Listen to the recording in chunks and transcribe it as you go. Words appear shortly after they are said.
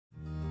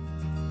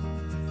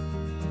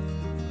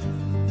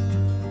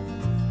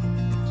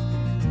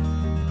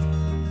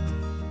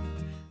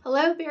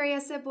Hello,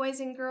 Berryessa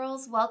boys and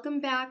girls. Welcome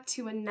back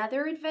to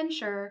another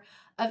adventure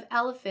of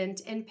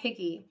Elephant and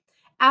Piggie.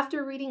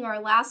 After reading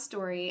our last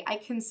story, I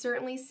can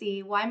certainly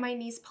see why my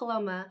niece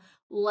Paloma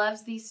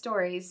loves these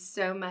stories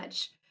so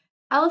much.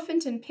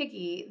 Elephant and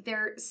Piggie,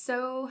 they're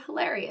so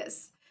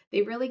hilarious.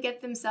 They really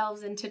get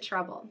themselves into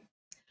trouble.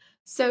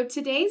 So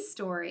today's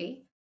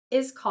story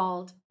is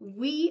called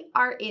We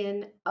Are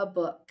in a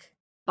Book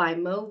by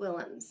Mo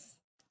Willems.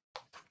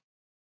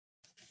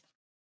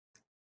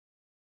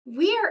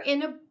 We are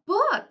in a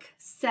book,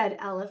 said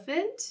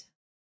Elephant.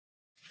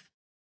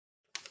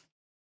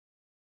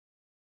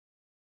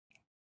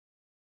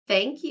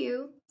 Thank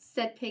you,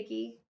 said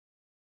Piggie.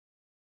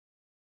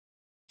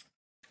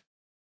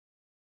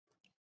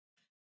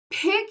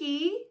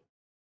 Piggie?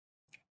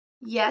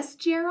 Yes,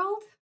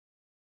 Gerald?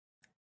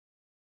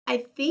 I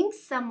think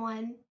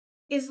someone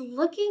is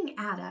looking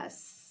at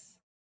us.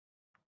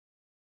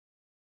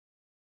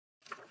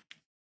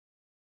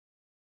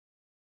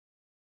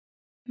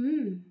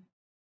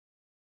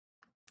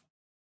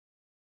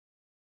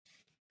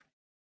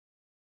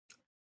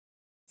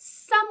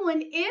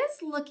 Someone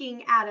is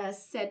looking at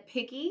us, said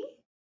Piggie.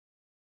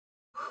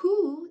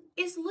 Who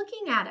is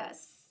looking at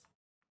us?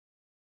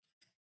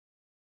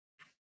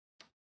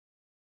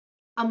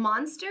 A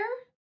monster?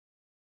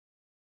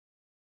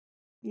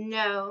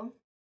 No.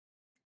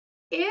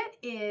 It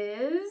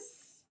is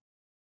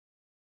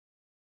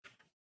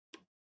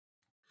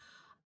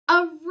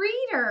a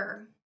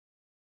reader.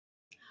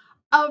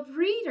 A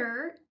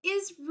reader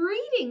is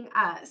reading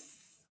us.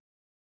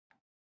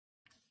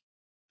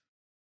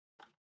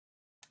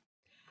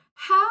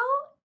 How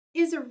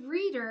is a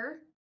reader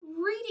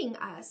reading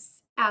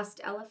us?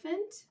 Asked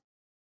Elephant.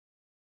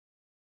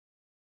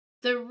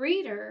 The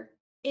reader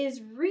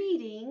is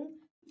reading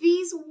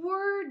these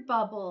word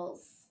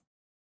bubbles.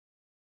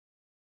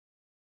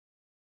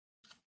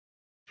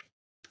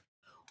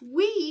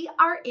 We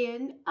are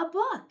in a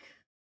book.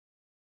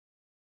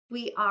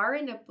 We are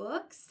in a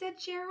book, said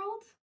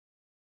Gerald.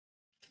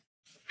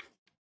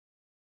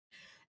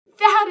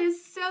 That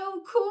is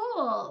so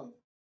cool.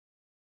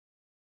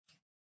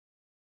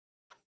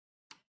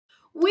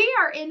 We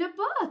are in a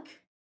book.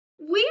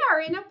 We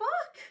are in a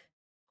book.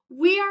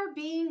 We are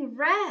being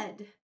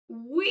read.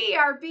 We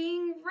are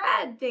being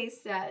read, they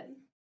said.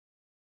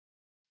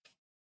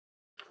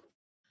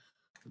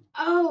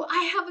 Oh,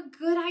 I have a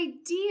good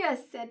idea,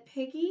 said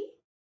Piggie.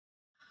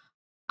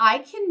 I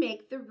can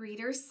make the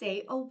reader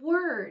say a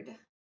word.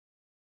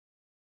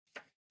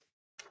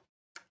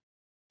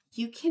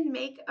 You can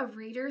make a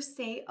reader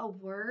say a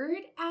word?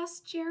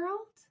 Asked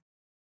Gerald.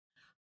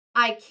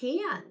 I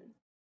can.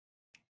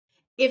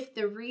 If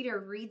the reader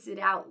reads it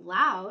out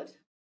loud.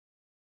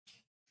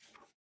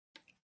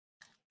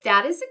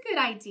 That is a good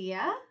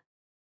idea.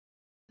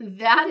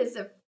 That is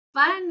a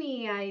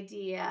funny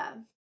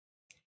idea.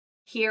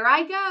 Here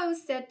I go,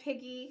 said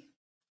Piggie.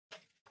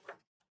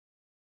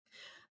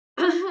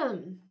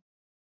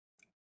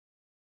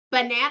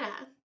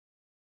 Banana.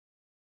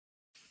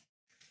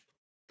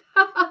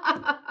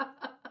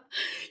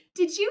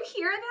 Did you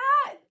hear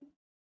that?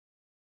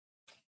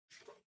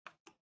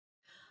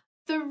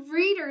 The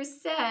reader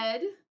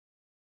said,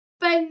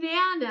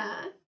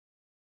 banana.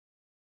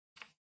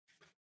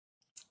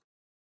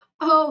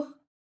 Oh,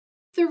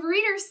 the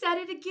reader said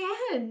it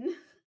again.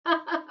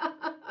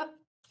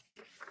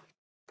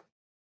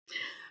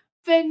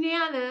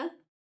 Banana.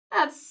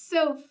 That's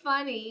so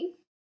funny.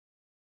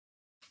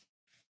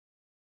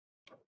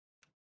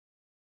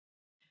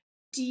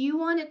 Do you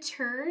want to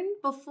turn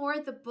before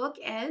the book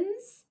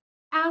ends?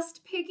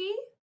 Asked Piggie.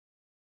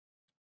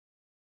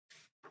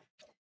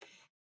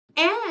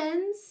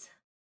 Ends?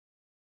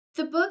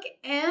 The book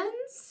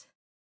ends?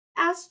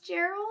 Asked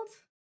Gerald.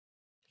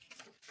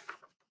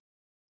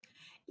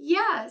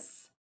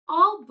 Yes,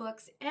 all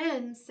books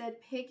end, said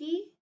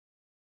Piggie.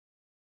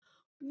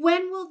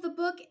 When will the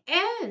book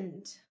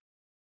end?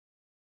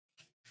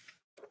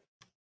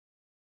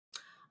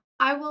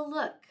 I will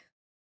look.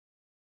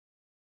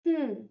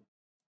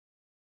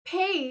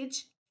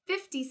 Page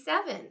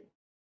 57.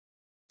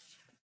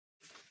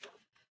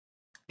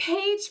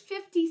 Page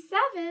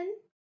 57?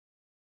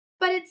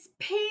 But it's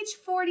page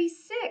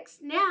 46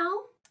 now.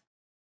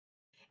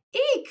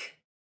 Eek!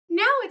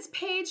 Now it's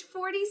page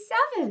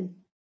 47.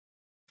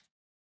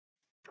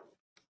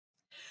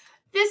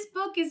 This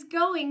book is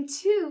going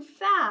too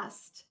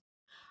fast.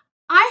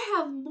 I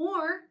have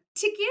more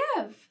to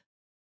give.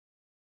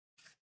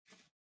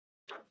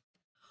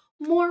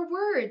 More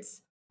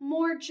words,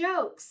 more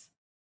jokes,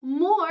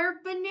 more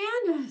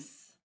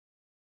bananas.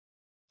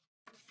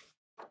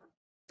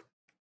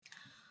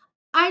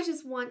 I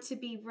just want to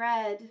be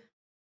read.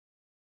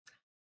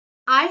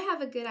 I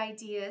have a good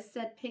idea,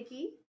 said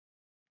Piggie.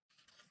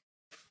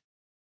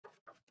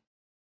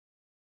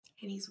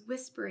 And he's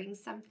whispering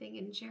something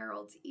in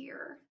Gerald's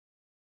ear.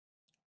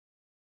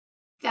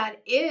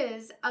 That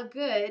is a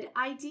good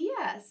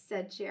idea,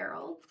 said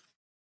Gerald.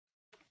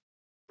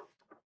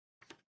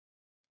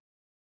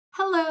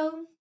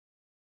 Hello.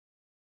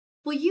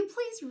 Will you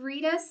please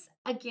read us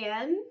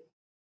again?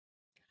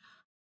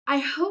 I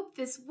hope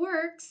this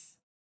works.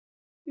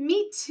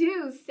 Me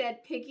too,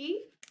 said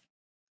Piggy.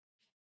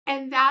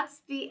 And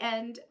that's the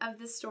end of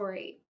the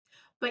story.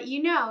 But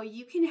you know,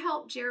 you can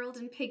help Gerald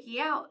and Piggy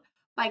out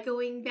by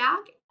going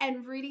back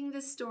and reading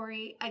the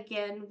story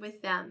again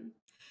with them.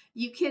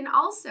 You can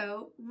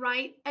also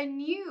write a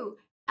new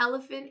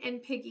Elephant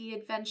and Piggie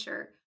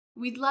adventure.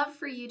 We'd love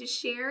for you to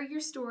share your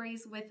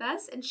stories with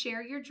us and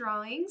share your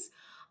drawings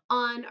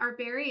on our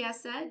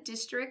Berryessa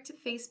District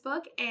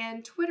Facebook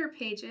and Twitter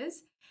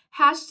pages,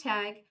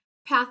 hashtag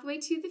Pathway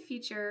to the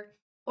Future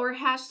or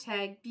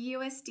hashtag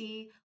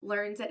BUSD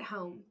Learns at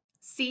Home.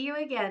 See you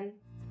again.